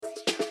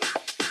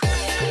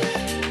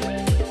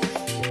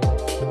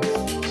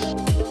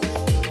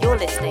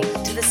listening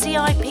to the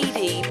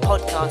CIPD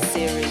podcast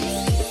series.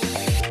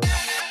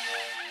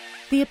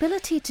 The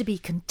ability to be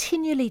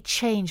continually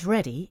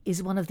change-ready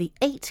is one of the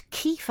 8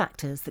 key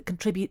factors that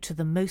contribute to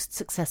the most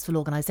successful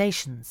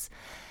organisations.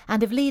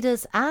 And if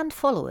leaders and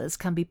followers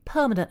can be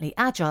permanently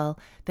agile,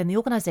 then the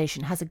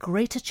organisation has a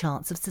greater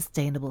chance of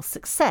sustainable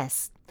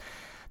success.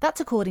 That's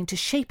according to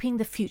Shaping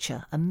the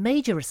Future, a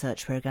major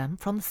research programme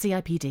from the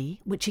CIPD,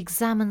 which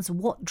examines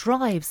what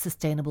drives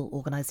sustainable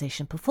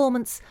organisation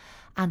performance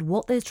and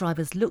what those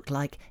drivers look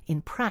like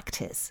in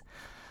practice.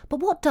 But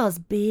what does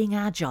being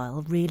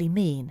agile really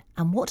mean,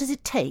 and what does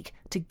it take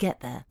to get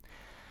there?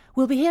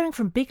 We'll be hearing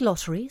from Big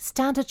Lottery,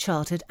 Standard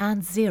Chartered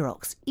and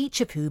Xerox, each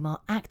of whom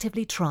are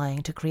actively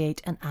trying to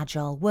create an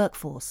agile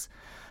workforce.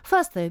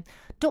 First, though,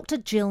 Dr.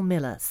 Jill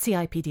Miller,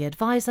 CIPD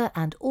advisor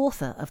and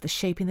author of the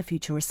Shaping the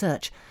Future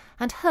research,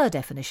 and her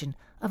definition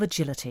of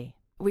agility.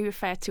 We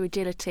refer to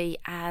agility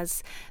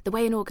as the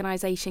way an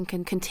organisation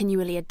can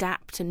continually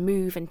adapt and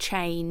move and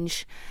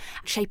change.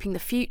 Shaping the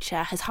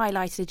Future has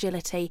highlighted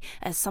agility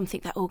as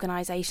something that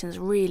organisations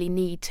really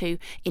need to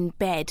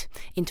embed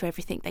into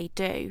everything they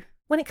do.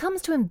 When it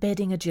comes to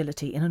embedding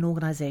agility in an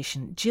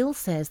organisation, Jill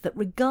says that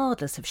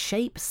regardless of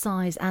shape,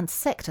 size and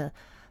sector,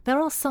 there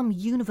are some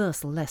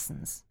universal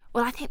lessons.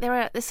 Well, I think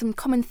there's some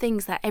common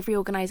things that every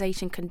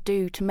organisation can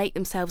do to make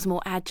themselves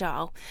more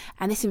agile,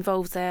 and this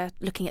involves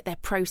looking at their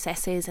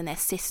processes and their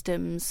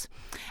systems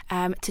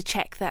to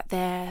check that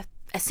they're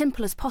as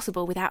simple as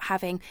possible without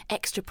having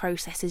extra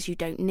processes you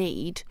don't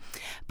need,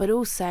 but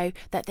also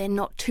that they're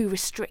not too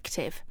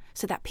restrictive,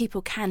 so that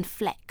people can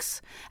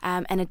flex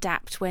and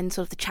adapt when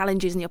sort of the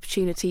challenges and the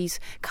opportunities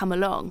come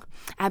along.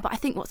 But I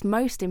think what's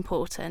most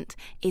important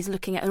is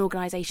looking at an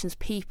organisation's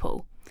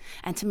people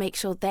and to make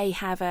sure they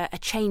have a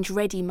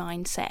change-ready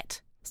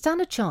mindset.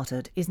 Standard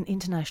Chartered is an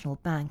international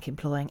bank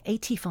employing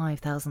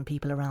 85,000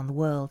 people around the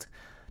world.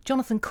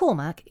 Jonathan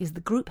Cormack is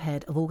the Group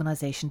Head of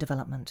Organisation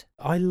Development.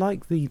 I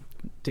like the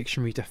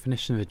dictionary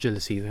definition of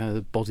agility,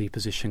 the body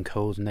position,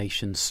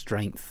 coordination,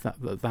 strength,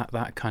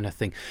 that kind of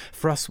thing.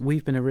 For us,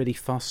 we've been a really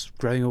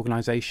fast-growing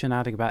organisation,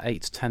 adding about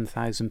 8,000 to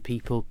 10,000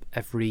 people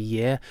every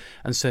year.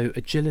 And so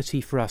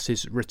agility for us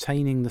is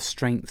retaining the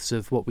strengths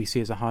of what we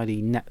see as a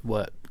highly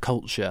networked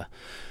culture,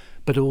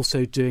 but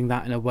also doing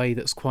that in a way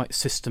that's quite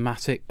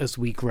systematic as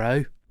we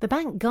grow. The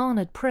bank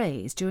garnered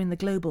praise during the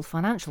global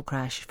financial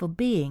crash for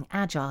being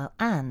agile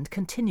and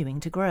continuing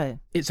to grow.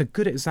 It's a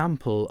good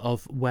example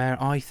of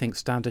where I think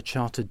Standard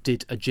Chartered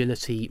did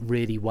agility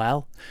really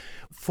well.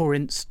 For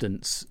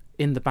instance,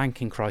 in the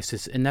banking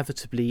crisis,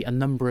 inevitably a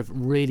number of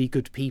really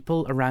good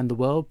people around the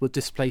world were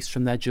displaced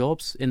from their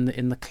jobs in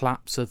the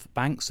collapse of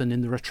banks and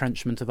in the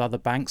retrenchment of other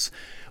banks.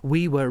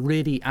 We were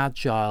really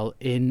agile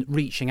in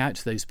reaching out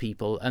to those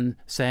people and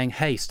saying,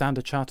 hey,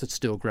 Standard Chartered's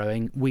still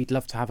growing. We'd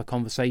love to have a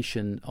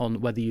conversation on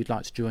whether you'd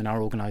like to join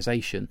our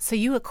organisation. So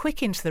you were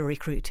quick into the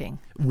recruiting?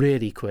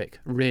 Really quick,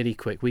 really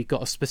quick. We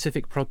got a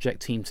specific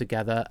project team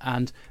together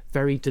and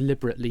very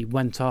deliberately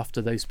went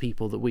after those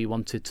people that we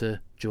wanted to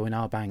join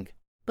our bank.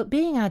 But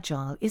being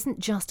agile isn't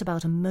just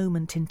about a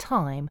moment in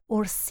time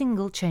or a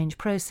single change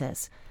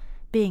process.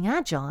 Being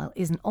agile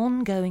is an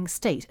ongoing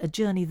state, a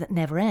journey that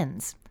never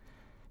ends.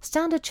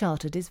 Standard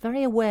Chartered is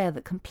very aware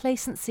that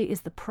complacency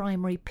is the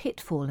primary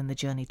pitfall in the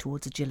journey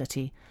towards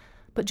agility.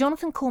 But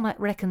Jonathan Cormack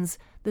reckons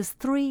there's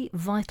 3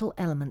 vital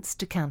elements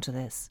to counter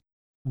this.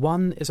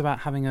 One is about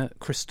having a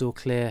crystal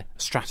clear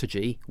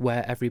strategy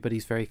where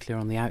everybody's very clear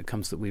on the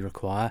outcomes that we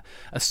require.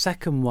 A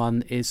second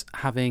one is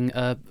having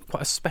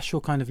quite a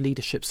special kind of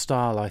leadership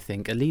style, I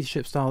think, a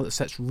leadership style that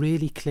sets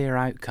really clear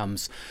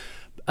outcomes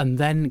and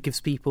then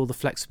gives people the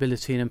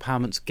flexibility and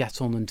empowerment to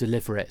get on and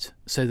deliver it,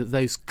 so that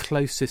those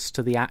closest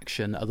to the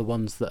action are the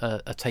ones that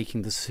are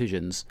taking the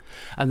decisions.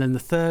 And then the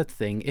third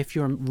thing, if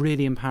you're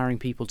really empowering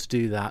people to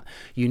do that,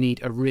 you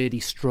need a really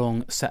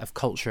strong set of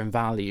culture and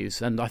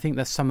values. And I think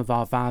there's some of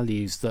our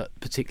values that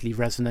particularly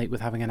resonate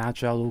with having an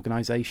agile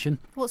organisation.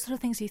 What sort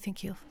of things are you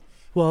thinking of?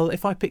 Well,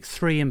 if I pick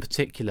 3 in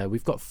particular,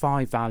 we've got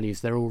 5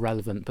 values, they're all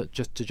relevant, but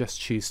just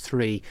choose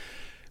 3.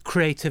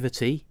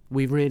 Creativity,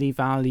 we really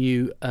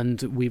value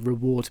and we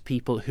reward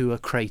people who are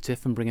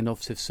creative and bring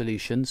innovative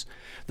solutions.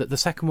 That the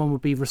second one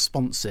would be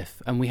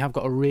responsive, and we have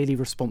got a really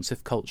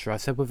responsive culture. I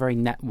said we're very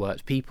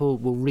networked. People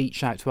will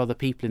reach out to other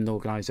people in the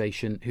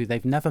organisation who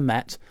they've never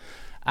met,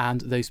 and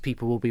those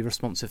people will be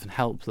responsive and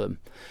help them.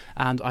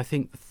 And I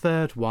think the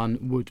third one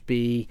would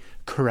be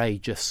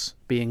courageous,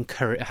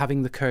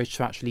 having the courage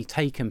to actually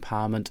take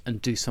empowerment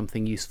and do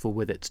something useful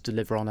with it to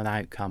deliver on an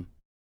outcome.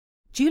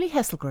 Julie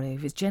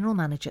Hesselgrove is General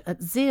Manager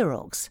at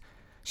Xerox.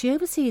 She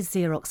oversees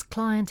Xerox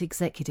client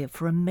executive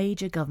for a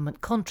major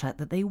government contract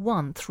that they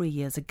won 3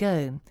 years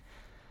ago.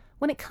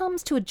 When it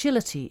comes to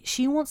agility,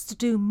 she wants to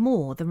do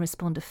more than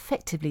respond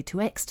effectively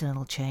to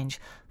external change.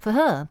 For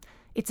her,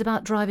 it's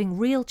about driving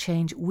real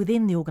change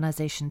within the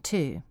organisation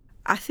too.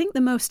 I think the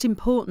most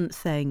important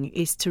thing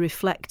is to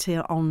reflect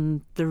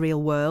on the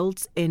real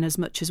world, in as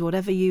much as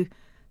whatever you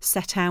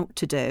set out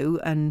to do,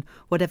 and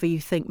whatever you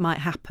think might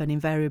happen,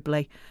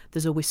 invariably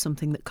there's always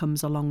something that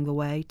comes along the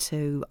way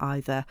to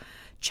either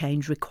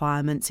change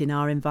requirements in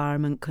our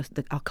environment because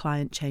our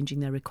client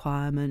changing their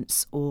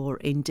requirements, or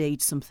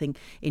indeed something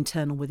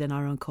internal within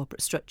our own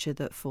corporate structure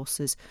that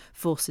forces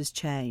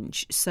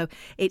change. So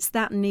it's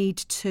that need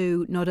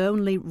to not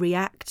only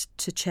react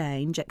to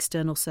change,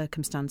 external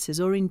circumstances,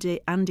 or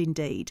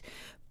indeed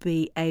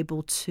be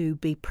able to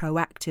be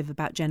proactive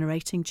about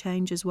generating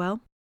change as well.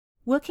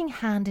 Working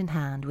hand in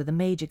hand with a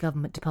major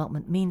government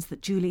department means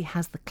that Julie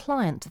has the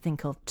client to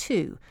think of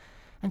too,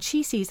 and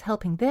she sees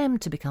helping them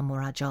to become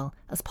more agile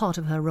as part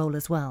of her role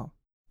as well.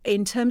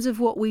 In terms of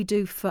what we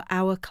do for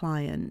our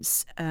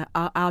clients,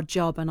 our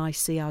job, and I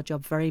see our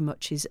job very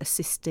much, is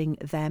assisting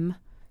them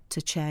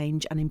to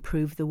change and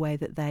improve the way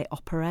that they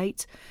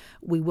operate.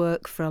 We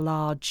work for a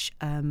large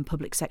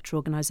public sector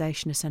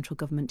organisation, a central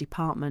government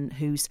department,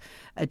 whose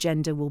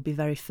agenda will be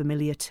very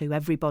familiar to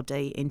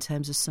everybody in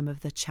terms of some of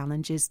the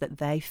challenges that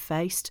they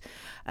faced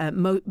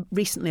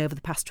recently over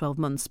the past 12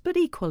 months, but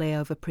equally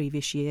over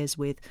previous years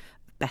with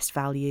best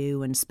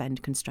value and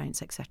spend constraints,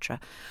 etc.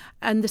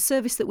 And the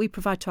service that we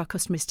provide to our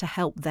customers is to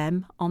help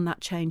them on that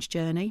change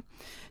journey.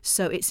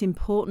 So it's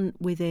important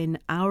within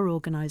our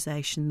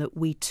organisation that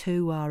we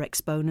too are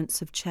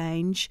exponents of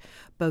change,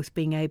 both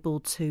being able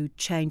to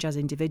change as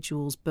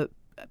individuals, but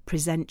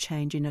present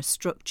change in a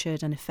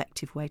structured and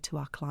effective way to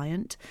our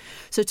client.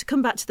 So to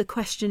come back to the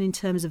question in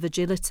terms of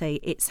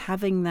agility, it's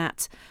having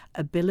that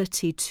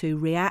ability to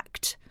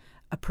react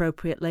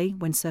appropriately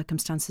when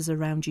circumstances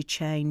around you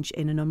change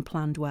in an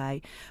unplanned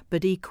way,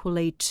 but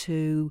equally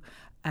to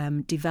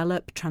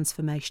develop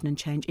transformation and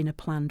change in a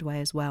planned way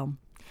as well.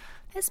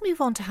 Let's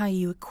move on to how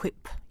you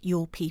equip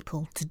your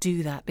people to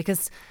do that,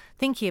 because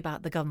thinking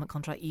about the government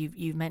contract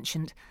you've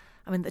mentioned,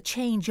 I mean, the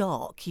change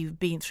arc you've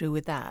been through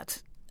with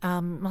that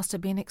must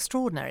have been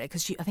extraordinary,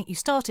 because I think you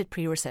started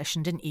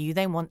pre-recession, didn't you? You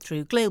then went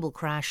through global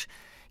crash.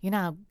 You're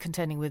now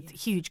contending with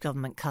huge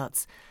government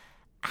cuts.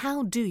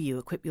 How do you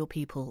equip your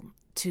people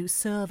to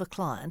serve a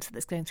client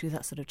that's going through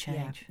that sort of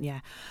change? Yeah.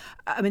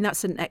 I mean,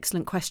 that's an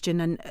excellent question.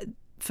 And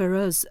for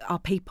us, our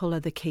people are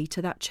the key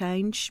to that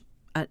change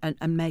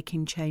and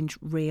making change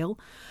real.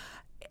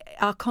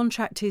 Our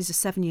contract is a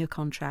 7-year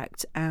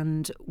contract,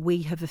 and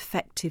we have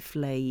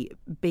effectively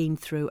been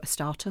through a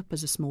startup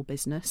as a small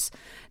business.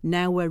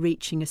 Now we're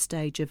reaching a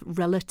stage of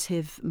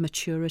relative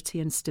maturity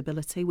and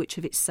stability, which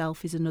of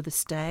itself is another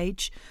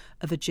stage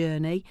of a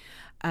journey.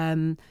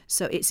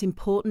 So it's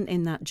important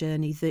in that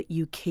journey that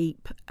you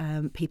keep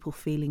people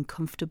feeling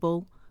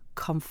comfortable,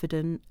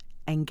 confident,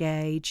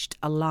 engaged,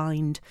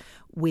 aligned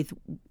with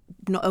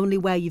not only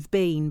where you've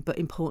been, but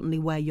importantly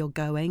where you're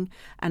going,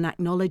 and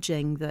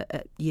acknowledging that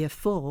at year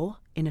 4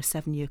 in a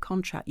 7-year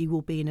contract, you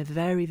will be in a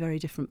very, very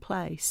different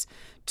place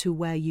to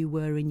where you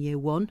were in year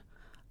 1,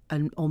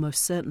 and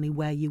almost certainly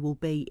where you will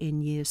be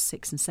in years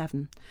 6 and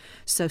 7.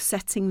 So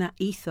setting that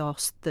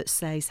ethos that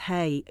says,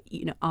 hey,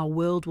 our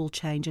world will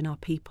change and our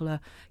people are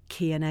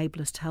key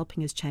enablers to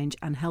helping us change,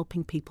 and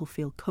helping people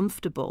feel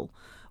comfortable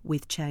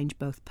with change,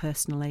 both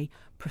personally,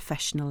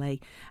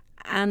 professionally,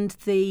 and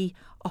the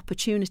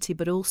opportunity,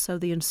 but also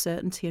the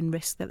uncertainty and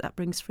risk that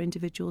brings for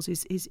individuals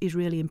is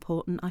really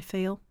important, I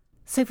feel.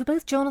 So for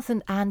both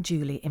Jonathan and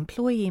Julie,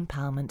 employee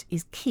empowerment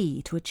is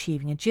key to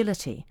achieving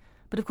agility.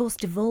 But of course,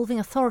 devolving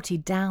authority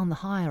down the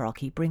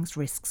hierarchy brings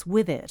risks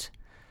with it.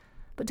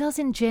 But does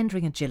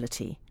engendering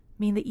agility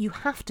mean that you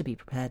have to be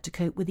prepared to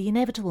cope with the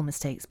inevitable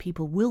mistakes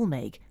people will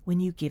make when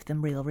you give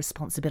them real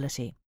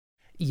responsibility?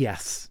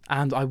 Yes,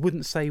 and I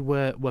wouldn't say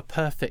we're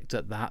perfect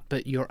at that,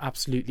 but you're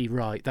absolutely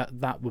right.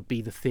 That would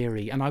be the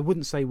theory. And I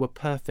wouldn't say we're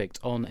perfect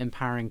on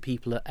empowering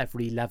people at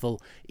every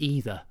level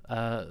either.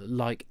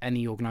 Like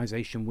any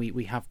organisation,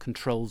 we have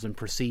controls and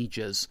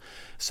procedures.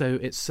 So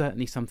it's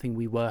certainly something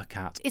we work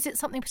at. Is it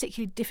something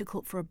particularly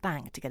difficult for a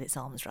bank to get its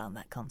arms around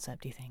that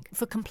concept, do you think?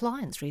 For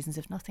compliance reasons,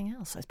 if nothing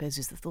else, I suppose,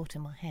 is the thought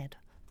in my head.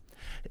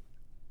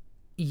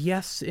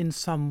 Yes, in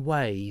some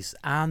ways,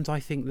 and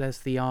I think there's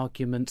the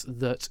argument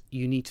that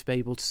you need to be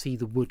able to see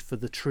the wood for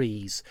the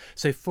trees.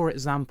 So, for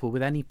example,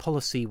 with any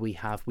policy we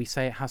have, we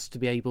say it has to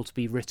be able to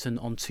be written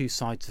on 2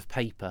 sides of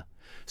paper.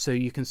 So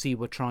you can see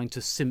we're trying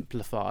to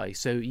simplify.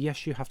 So,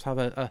 yes, you have to have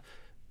a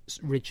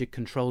rigid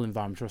control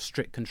environment or a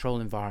strict control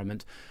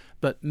environment,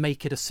 but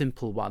make it a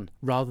simple one,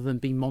 rather than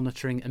be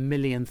monitoring a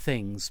million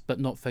things, but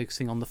not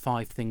focusing on the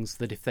 5 things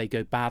that, if they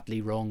go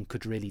badly wrong,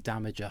 could really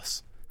damage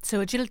us. So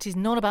agility is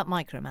not about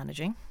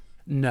micromanaging?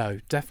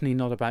 No, definitely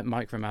not about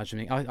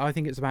micromanaging. I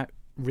think it's about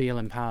real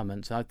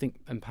empowerment. I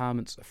think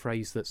empowerment's a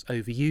phrase that's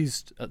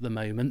overused at the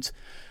moment.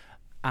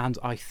 And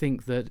I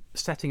think that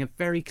setting a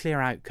very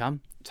clear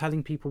outcome,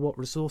 telling people what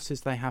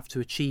resources they have to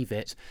achieve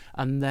it,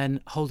 and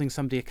then holding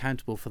somebody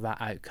accountable for that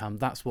outcome,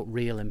 that's what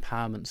real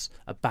empowerment's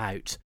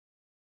about.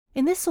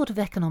 In this sort of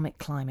economic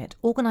climate,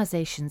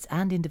 organisations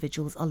and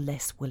individuals are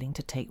less willing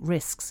to take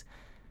risks.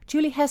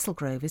 Julie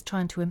Hesselgrove is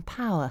trying to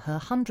empower her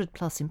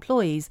 100-plus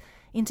employees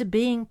into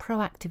being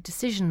proactive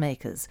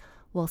decision-makers,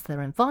 whilst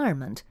their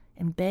environment,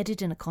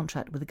 embedded in a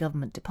contract with a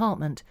government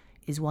department,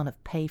 is one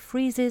of pay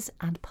freezes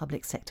and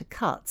public sector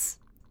cuts.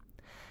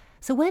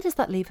 So where does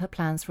that leave her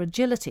plans for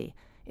agility?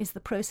 Is the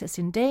process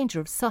in danger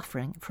of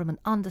suffering from an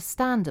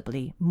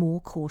understandably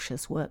more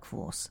cautious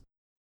workforce?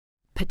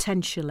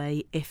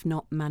 Potentially, if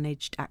not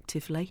managed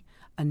actively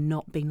and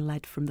not being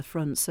led from the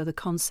front. So the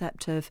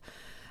concept of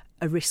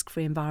a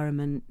risk-free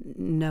environment,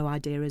 no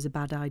idea is a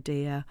bad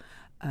idea.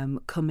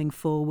 Coming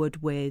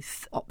forward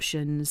with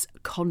options,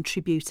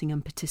 contributing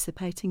and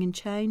participating in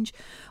change.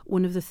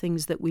 One of the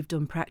things that we've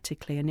done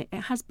practically, and it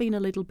has been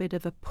a little bit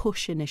of a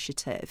push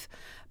initiative,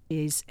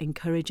 is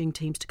encouraging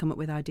teams to come up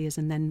with ideas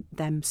and then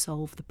them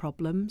solve the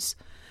problems.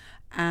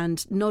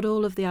 And not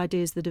all of the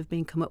ideas that have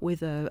been come up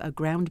with are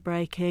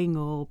groundbreaking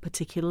or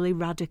particularly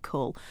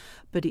radical,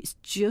 but it's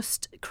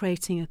just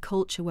creating a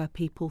culture where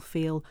people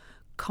feel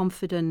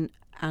confident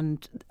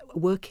and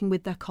working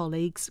with their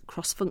colleagues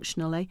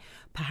cross-functionally,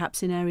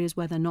 perhaps in areas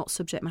where they're not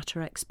subject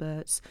matter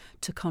experts,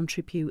 to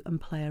contribute and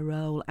play a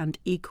role, and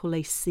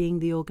equally seeing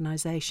the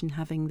organisation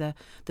having the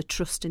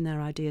trust in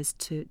their ideas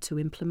to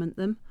implement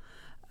them.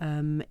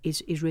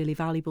 Is really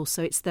valuable.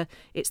 So it's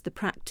the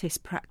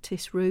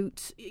practice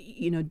route.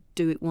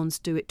 Do it once,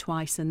 do it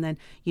twice, and then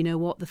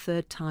the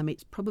third time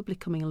it's probably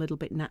coming a little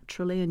bit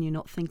naturally, and you're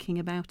not thinking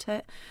about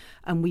it.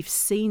 And we've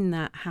seen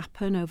that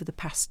happen over the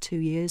past 2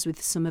 years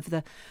with some of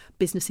the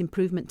business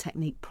improvement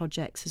technique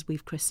projects, as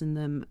we've christened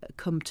them,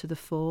 come to the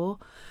fore.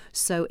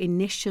 So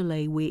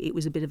initially, it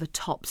was a bit of a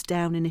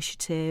tops-down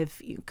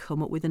initiative. You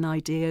come up with an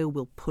idea,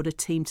 we'll put a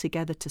team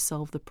together to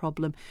solve the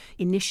problem.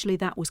 Initially,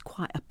 that was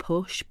quite a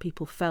push.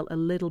 People felt a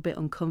little bit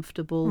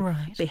uncomfortable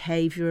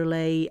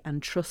behaviourally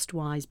and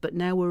trust-wise, but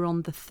now we're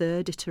on the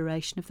third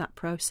iteration of that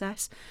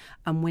process,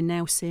 and we're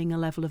now seeing a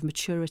level of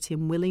maturity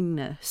and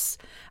willingness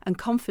and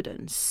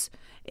confidence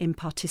in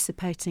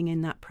participating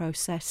in that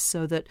process,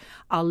 so that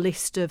our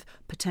list of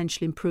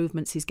potential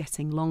improvements is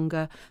getting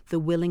longer. The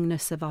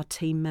willingness of our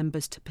team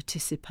members to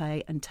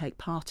participate and take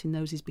part in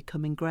those is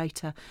becoming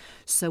greater.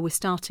 So we're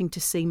starting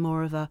to see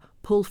more of a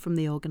pull from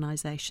the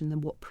organisation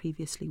than what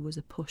previously was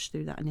a push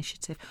through that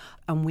initiative.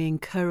 And we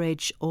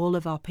encourage all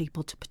of our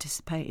people to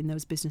participate in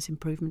those business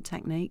improvement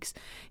techniques.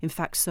 In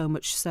fact, so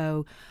much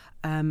so,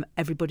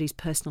 everybody's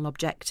personal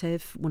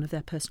objective, one of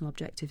their personal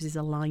objectives, is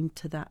aligned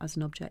to that as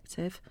an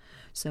objective.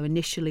 So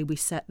initially we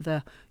set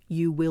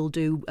you will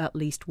do at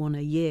least one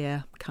a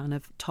year kind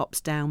of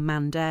tops-down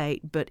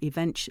mandate, but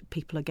eventually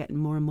people are getting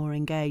more and more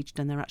engaged,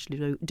 and they're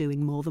actually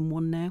doing more than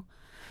one now.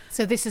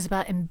 So this is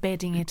about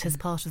embedding it as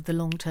part of the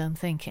long-term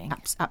thinking?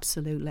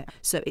 Absolutely.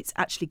 So it's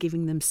actually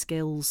giving them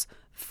skills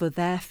for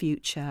their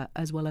future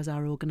as well as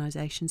our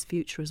organisation's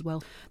future as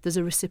well. There's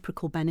a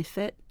reciprocal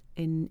benefit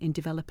in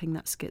developing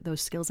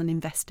those skills and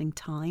investing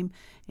time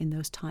in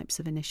those types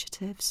of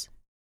initiatives.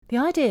 The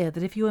idea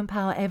that if you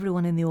empower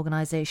everyone in the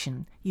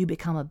organisation, you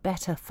become a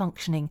better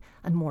functioning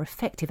and more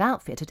effective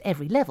outfit at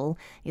every level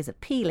is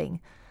appealing.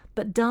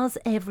 But does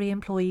every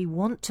employee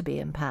want to be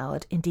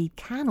empowered? Indeed,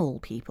 can all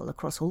people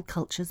across all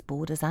cultures,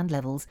 borders and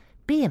levels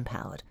be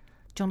empowered?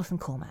 Jonathan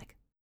Cormack.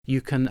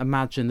 You can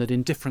imagine that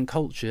in different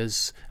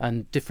cultures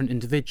and different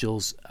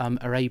individuals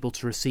are able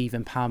to receive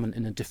empowerment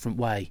in a different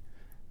way.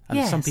 And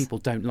yes. Some people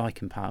don't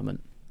like empowerment.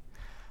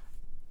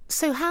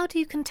 So how do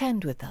you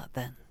contend with that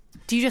then?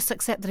 Do you just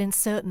accept that in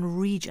certain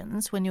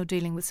regions, when you're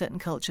dealing with certain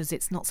cultures,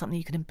 it's not something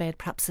you can embed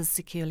perhaps as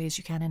securely as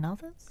you can in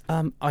others?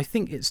 I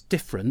think it's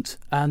different,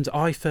 and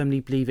I firmly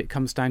believe it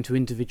comes down to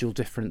individual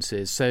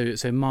differences.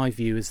 So my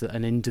view is that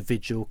an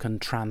individual can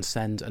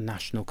transcend a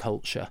national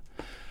culture.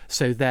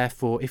 So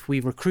therefore, if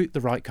we recruit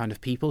the right kind of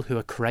people who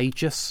are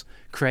courageous,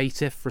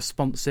 creative,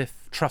 responsive,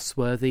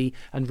 trustworthy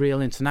and real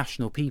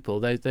international people,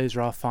 those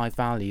are our 5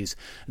 values,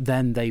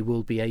 then they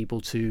will be able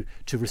to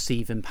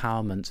receive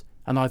empowerment.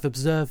 And I've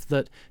observed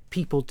that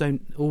people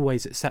don't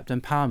always accept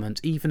empowerment,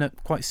 even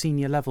at quite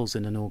senior levels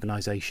in an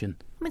organisation.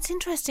 It's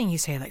interesting you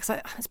say that, because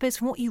I suppose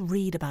from what you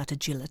read about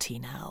agility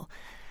now,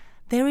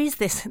 there is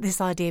this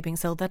idea being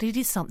sold that it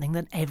is something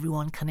that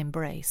everyone can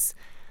embrace.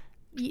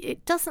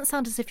 It doesn't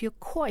sound as if you're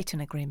quite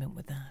in agreement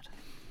with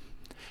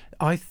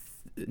that.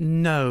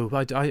 No,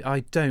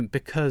 I don't,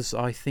 because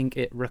I think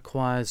it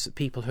requires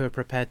people who are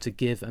prepared to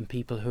give and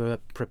people who are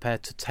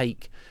prepared to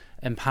take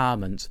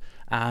empowerment.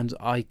 And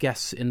I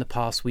guess in the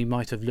past we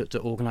might have looked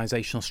at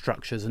organisational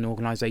structures and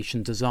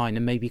organisation design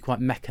and maybe quite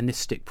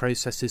mechanistic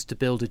processes to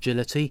build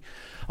agility.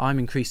 I'm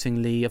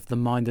increasingly of the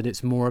mind that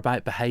it's more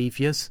about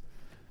behaviours.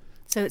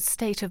 So it's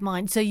state of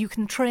mind. So you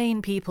can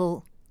train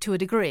people to a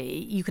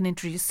degree, you can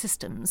introduce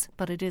systems,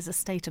 but it is a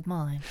state of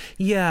mind.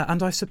 Yeah,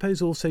 and I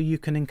suppose also you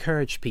can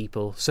encourage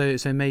people. So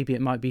maybe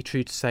it might be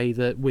true to say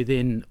that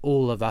within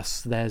all of us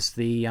there's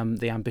the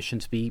ambition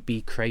to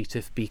be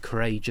creative, be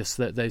courageous,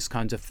 those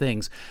kinds of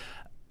things.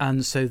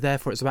 And so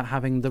therefore it's about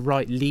having the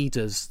right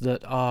leaders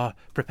that are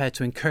prepared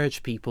to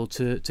encourage people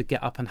to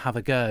get up and have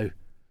a go.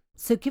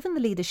 So given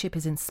the leadership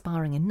is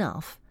inspiring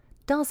enough,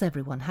 does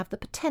everyone have the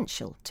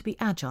potential to be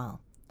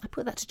agile? I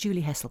put that to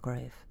Julie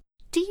Hesselgrove.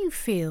 Do you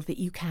feel that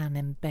you can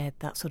embed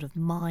that sort of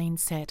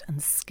mindset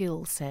and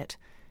skill set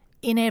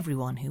in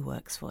everyone who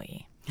works for you?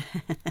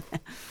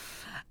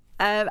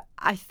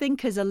 I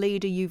think as a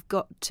leader you've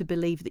got to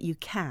believe that you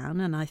can,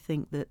 and I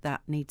think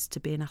that needs to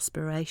be an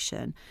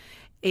aspiration.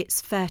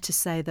 It's fair to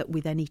say that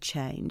with any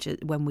change,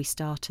 when we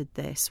started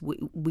this,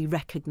 we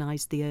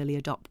recognised the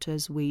early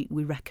adopters, we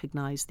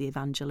recognised the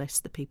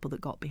evangelists, the people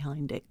that got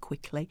behind it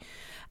quickly.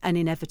 And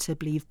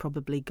inevitably, you've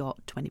probably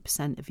got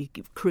 20% of you,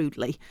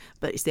 crudely,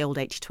 but it's the old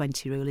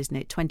 80-20 rule, isn't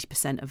it?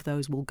 20% of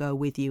those will go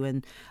with you,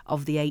 and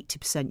of the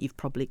 80%, you've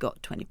probably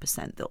got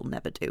 20% that'll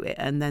never do it.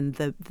 And then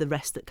the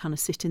rest that kind of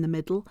sit in the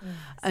middle. Yes.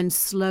 And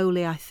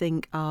slowly, I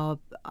think our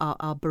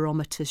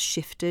barometer's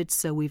shifted,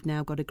 so we've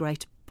now got a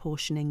greater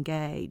portion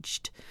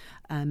engaged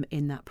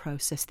in that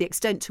process. The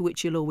extent to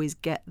which you'll always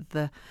get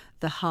the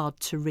hard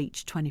to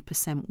reach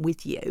 20%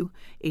 with you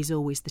is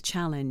always the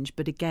challenge.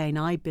 But again,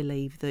 I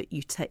believe that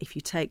if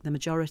you take the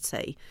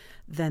majority,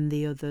 then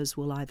the others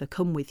will either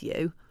come with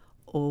you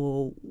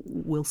or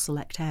will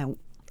select out.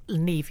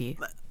 Leave you.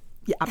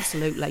 Yeah,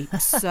 absolutely.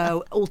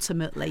 So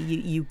ultimately,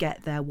 you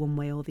get there one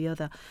way or the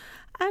other.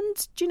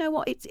 And do you know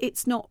what?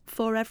 It's not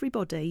for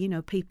everybody. You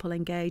know, people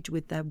engage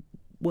with their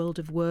world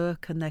of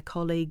work and their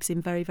colleagues in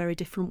very, very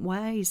different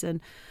ways, and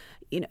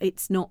you know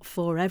it's not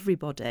for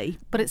everybody.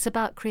 But it's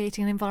about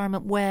creating an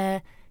environment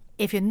where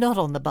if you're not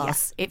on the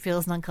bus, it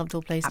feels an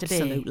uncomfortable place to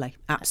be.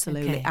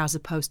 Absolutely, okay. As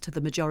opposed to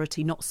the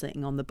majority not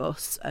sitting on the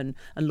bus and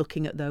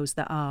looking at those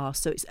that are.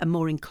 So it's a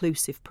more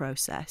inclusive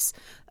process,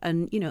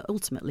 and you know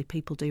ultimately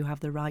people do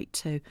have the right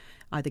to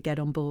either get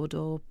on board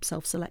or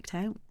self-select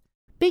out.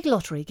 Big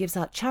Lottery gives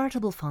out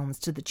charitable funds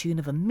to the tune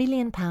of £1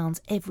 million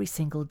every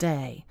single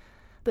day.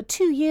 But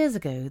 2 years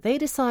ago, they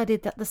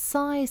decided that the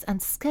size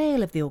and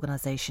scale of the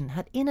organisation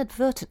had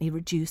inadvertently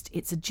reduced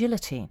its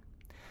agility.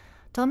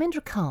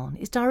 Dharmendra Khan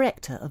is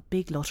director of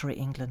Big Lottery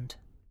England.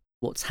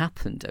 What's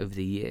happened over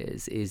the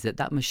years is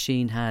that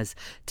machine has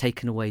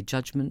taken away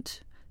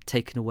judgment,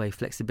 taken away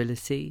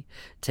flexibility,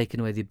 taken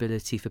away the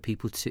ability for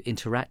people to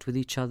interact with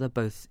each other,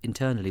 both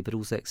internally but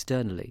also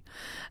externally.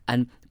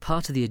 And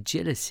part of the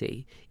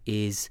agility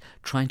is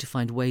trying to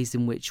find ways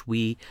in which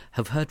we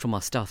have heard from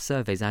our staff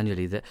surveys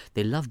annually that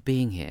they love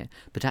being here,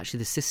 but actually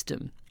the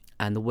system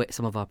and the way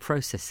some of our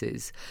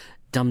processes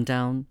dumb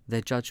down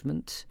their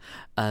judgment,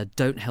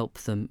 don't help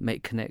them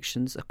make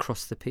connections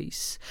across the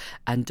piece,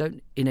 and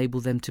don't enable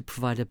them to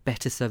provide a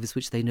better service,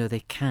 which they know they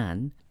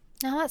can.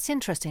 Now, that's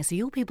interesting. So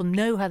your people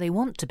know how they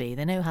want to be.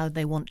 They know how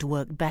they want to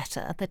work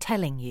better. They're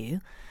telling you.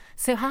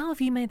 So how have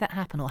you made that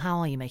happen, or how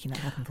are you making that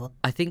happen for them?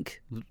 I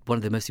think one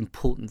of the most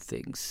important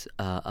things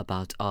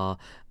about our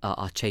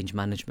change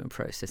management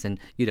process, and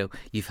you know,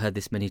 you've heard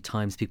this many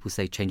times, people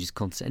say change is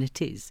constant, and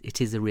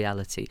it is a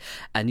reality.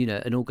 And you know,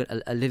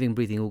 a living,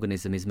 breathing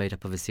organism is made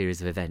up of a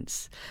series of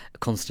events,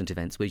 constant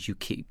events, which you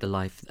keep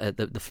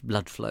the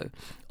blood flow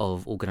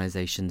of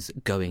organisations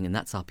going, and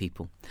that's our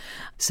people.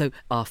 So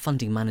our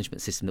funding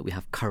management system that we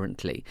have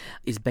currently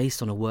is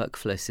based on a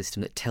workflow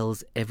system that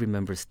tells every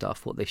member of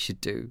staff what they should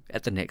do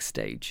at the next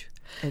stage.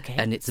 Okay,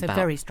 and it's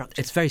very structured.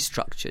 It's very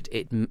structured.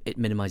 It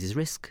minimises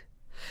risk,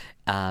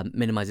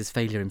 minimises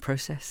failure in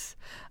process,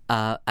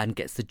 and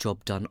gets the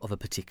job done of a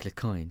particular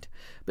kind.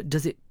 But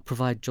does it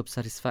provide job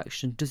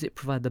satisfaction? Does it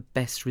provide the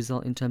best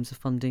result in terms of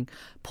funding?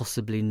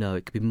 Possibly no.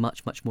 It could be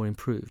much, much more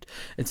improved.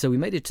 And so we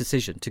made a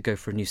decision to go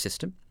for a new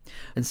system.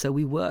 And so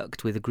we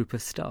worked with a group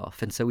of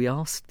staff. And so we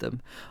asked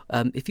them,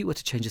 if you were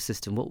to change a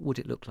system, what would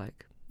it look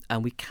like?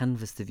 And we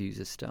canvassed the views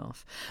of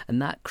staff.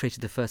 And that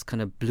created the first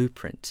kind of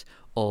blueprint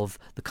of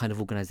the kind of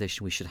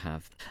organisation we should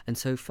have. And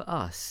so for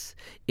us,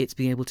 it's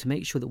being able to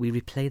make sure that we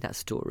replay that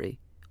story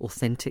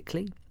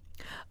authentically.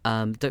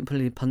 Don't pull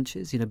any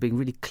punches, being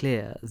really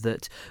clear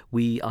that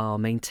we are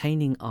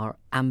maintaining our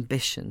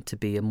ambition to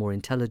be a more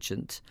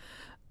intelligent,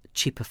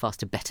 cheaper,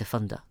 faster, better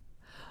funder,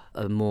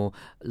 a more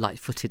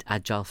light-footed,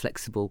 agile,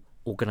 flexible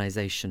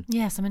organisation.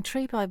 Yes, I'm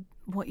intrigued by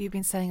what you've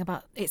been saying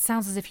about, it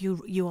sounds as if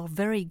you are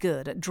very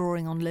good at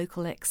drawing on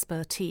local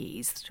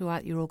expertise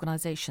throughout your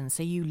organisation.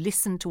 So you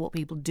listen to what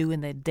people do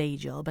in their day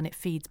job and it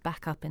feeds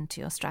back up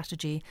into your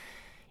strategy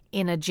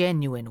in a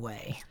genuine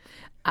way.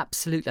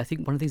 Absolutely. I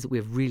think one of the things that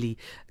we're really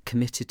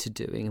committed to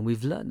doing, and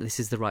we've learned this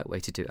is the right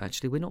way to do it.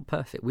 Actually, we're not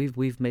perfect.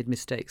 We've made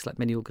mistakes like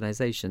many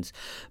organisations.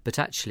 But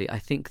actually, I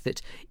think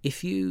that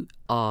if you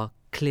are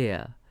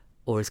clear,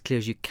 or as clear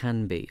as you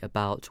can be,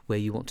 about where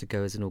you want to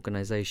go as an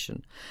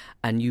organisation,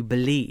 and you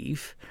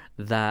believe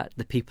that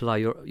the people are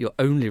your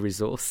only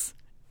resource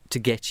to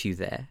get you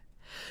there,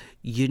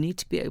 you need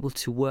to be able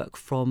to work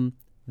from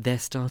their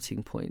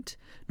starting point,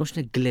 not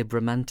in a glib,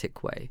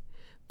 romantic way,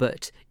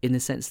 but in the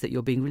sense that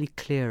you're being really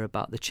clear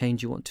about the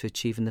change you want to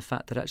achieve and the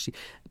fact that actually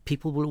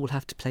people will all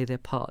have to play their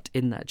part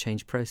in that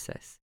change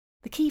process.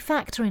 The key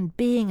factor in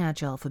being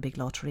agile for Big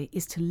Lottery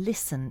is to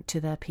listen to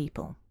their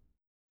people.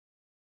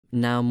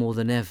 Now more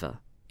than ever,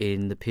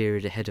 in the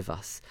period ahead of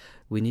us,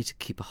 we need to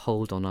keep a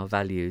hold on our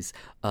values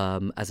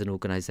as an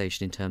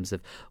organisation in terms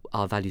of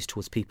our values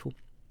towards people,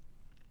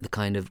 the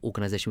kind of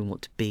organisation we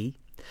want to be,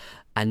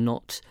 and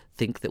not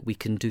think that we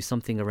can do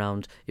something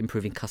around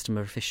improving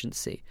customer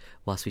efficiency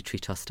whilst we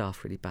treat our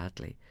staff really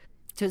badly.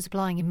 So it's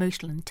applying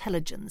emotional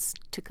intelligence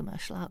to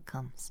commercial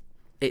outcomes.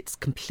 it's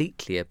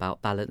completely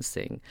about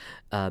balancing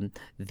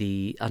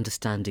the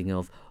understanding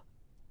of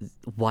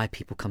why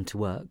people come to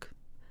work,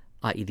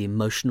 i.e. the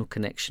emotional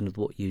connection with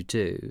what you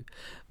do,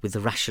 with the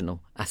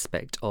rational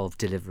aspect of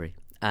delivery.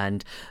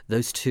 And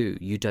those two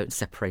you don't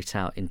separate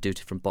out in two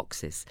different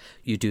boxes.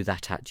 You do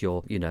that at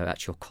your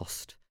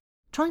cost.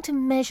 Trying to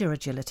measure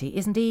agility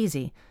isn't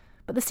easy,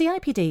 but the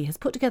CIPD has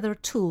put together a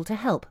tool to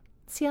help.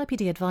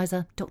 CIPD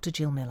advisor Dr.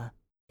 Jill Miller.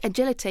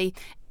 Agility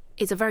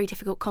is a very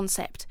difficult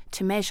concept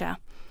to measure.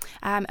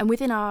 And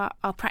within our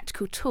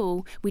practical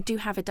tool, we do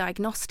have a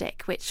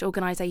diagnostic which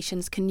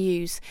organisations can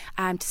use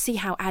to see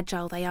how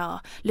agile they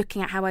are,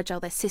 looking at how agile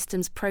their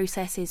systems,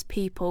 processes,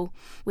 people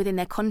within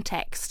their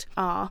context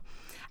are.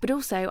 But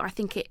also, I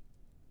think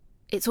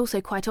it's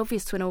also quite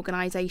obvious to an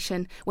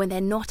organisation when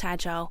they're not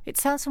agile. It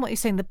sounds from what you're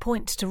saying, the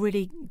point to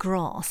really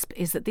grasp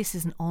is that this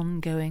is an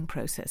ongoing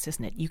process,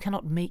 isn't it? You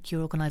cannot make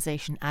your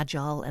organisation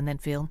agile and then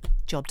feel,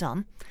 job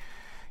done.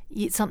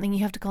 It's something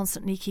you have to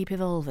constantly keep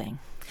evolving.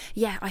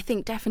 Yeah, I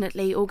think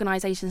definitely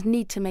organisations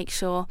need to make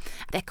sure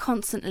they're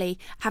constantly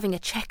having a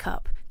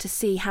check-up to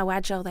see how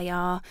agile they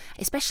are,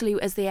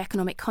 especially as the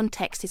economic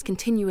context is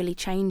continually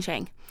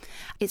changing.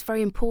 It's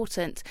very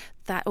important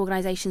that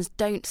organisations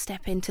don't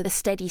step into the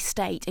steady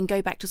state and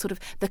go back to sort of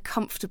the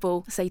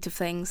comfortable state of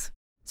things.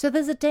 So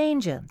there's a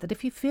danger that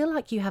if you feel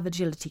like you have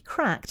agility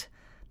cracked,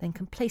 then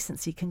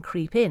complacency can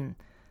creep in.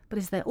 But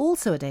is there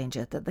also a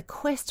danger that the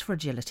quest for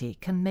agility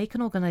can make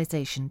an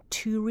organisation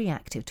too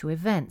reactive to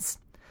events?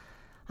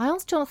 I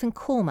asked Jonathan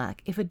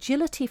Cormack if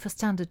agility for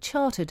Standard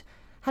Chartered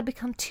had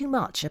become too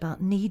much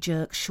about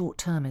knee-jerk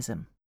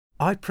short-termism.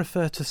 I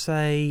prefer to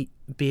say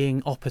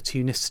being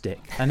opportunistic.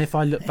 And if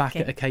I look back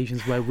at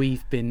occasions where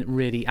we've been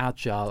really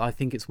agile, I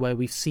think it's where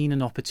we've seen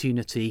an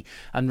opportunity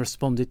and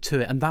responded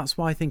to it. And that's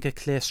why I think a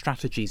clear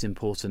strategy is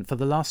important. For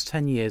the last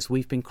 10 years,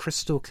 we've been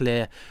crystal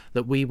clear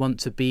that we want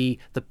to be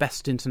the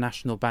best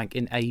international bank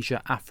in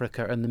Asia,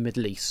 Africa and the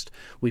Middle East.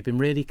 We've been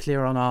really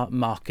clear on our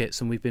markets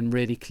and we've been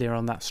really clear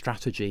on that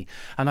strategy.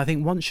 And I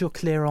think once you're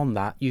clear on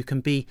that, you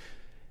can be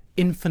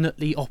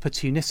infinitely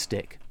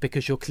opportunistic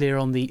because you're clear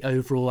on the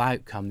overall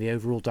outcome, the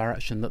overall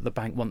direction that the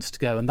bank wants to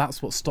go, and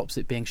that's what stops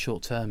it being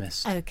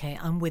short-termist. OK,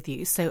 I'm with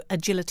you. So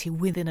agility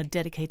within a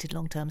dedicated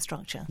long-term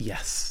structure.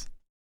 Yes.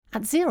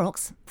 At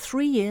Xerox,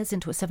 3 years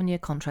into a 7-year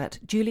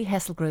contract, Julie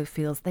Hesselgrove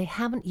feels they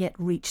haven't yet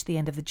reached the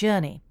end of the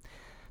journey,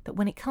 that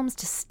when it comes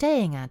to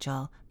staying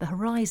agile, the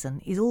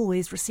horizon is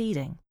always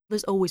receding.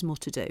 There's always more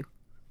to do.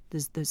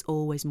 There's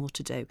always more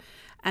to do,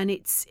 and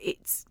it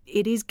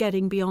is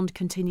getting beyond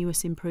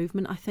continuous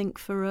improvement. I think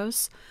for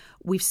us,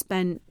 we've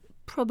spent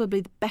probably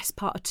the best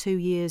part of 2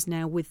 years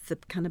now with the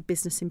kind of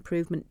business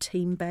improvement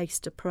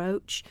team-based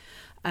approach,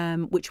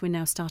 which we're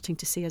now starting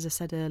to see, as I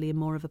said earlier,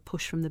 more of a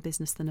push from the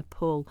business than a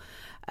pull.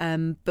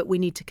 But we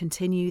need to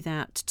continue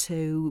that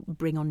to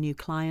bring on new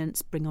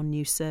clients, bring on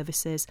new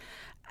services,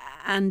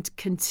 and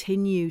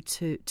continue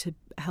to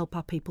help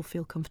our people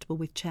feel comfortable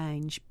with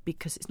change,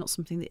 because it's not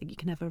something that you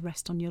can ever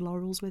rest on your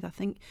laurels with. I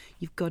think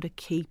you've got to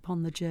keep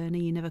on the journey.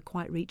 You never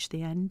quite reach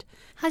the end.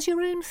 Has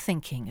your own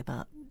thinking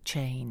about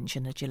change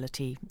and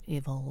agility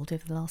evolved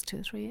over the last 2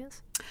 or 3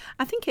 years?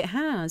 I think it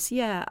has,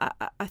 yeah.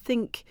 I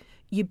think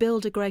you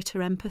build a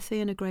greater empathy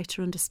and a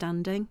greater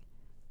understanding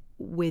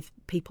with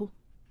people,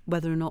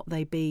 whether or not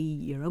they be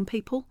your own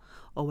people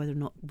or whether or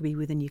not be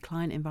within your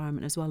client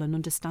environment as well, and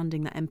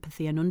understanding that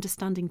empathy and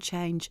understanding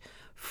change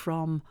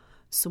from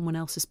someone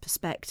else's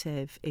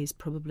perspective is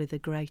probably the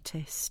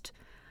greatest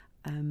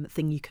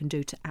thing you can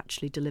do to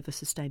actually deliver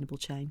sustainable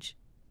change,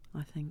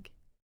 I think.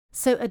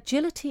 So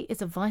agility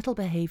is a vital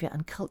behaviour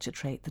and culture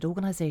trait that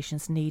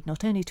organisations need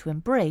not only to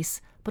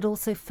embrace, but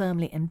also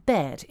firmly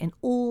embed in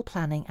all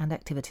planning and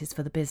activities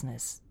for the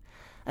business.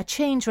 A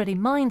change-ready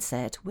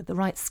mindset with the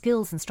right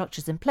skills and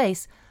structures in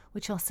place,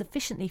 which are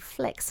sufficiently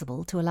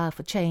flexible to allow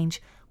for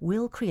change,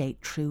 will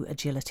create true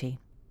agility.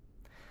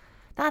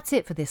 That's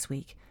it for this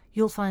week.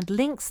 You'll find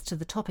links to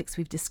the topics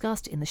we've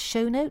discussed in the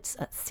show notes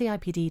at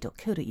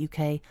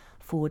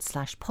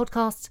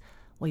cipd.co.uk/podcasts,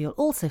 where you'll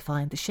also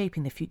find the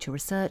Shaping the Future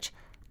research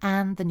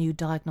and the new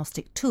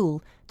diagnostic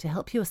tool to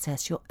help you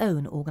assess your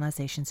own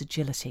organisation's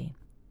agility.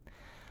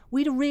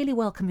 We'd really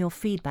welcome your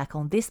feedback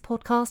on this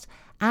podcast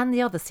and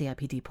the other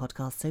CIPD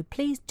podcasts, so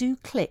please do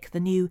click the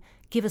new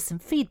Give Us Some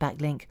Feedback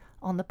link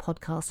on the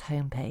podcast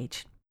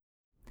homepage.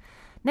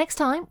 Next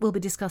time, we'll be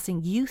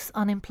discussing youth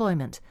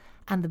unemployment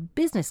and the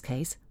business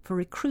case for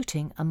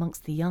recruiting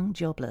amongst the young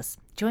jobless.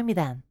 Join me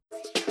then.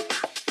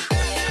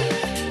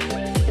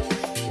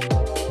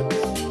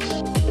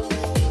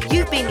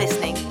 You've been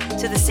listening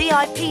to the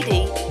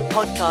CIPD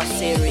podcast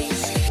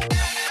series.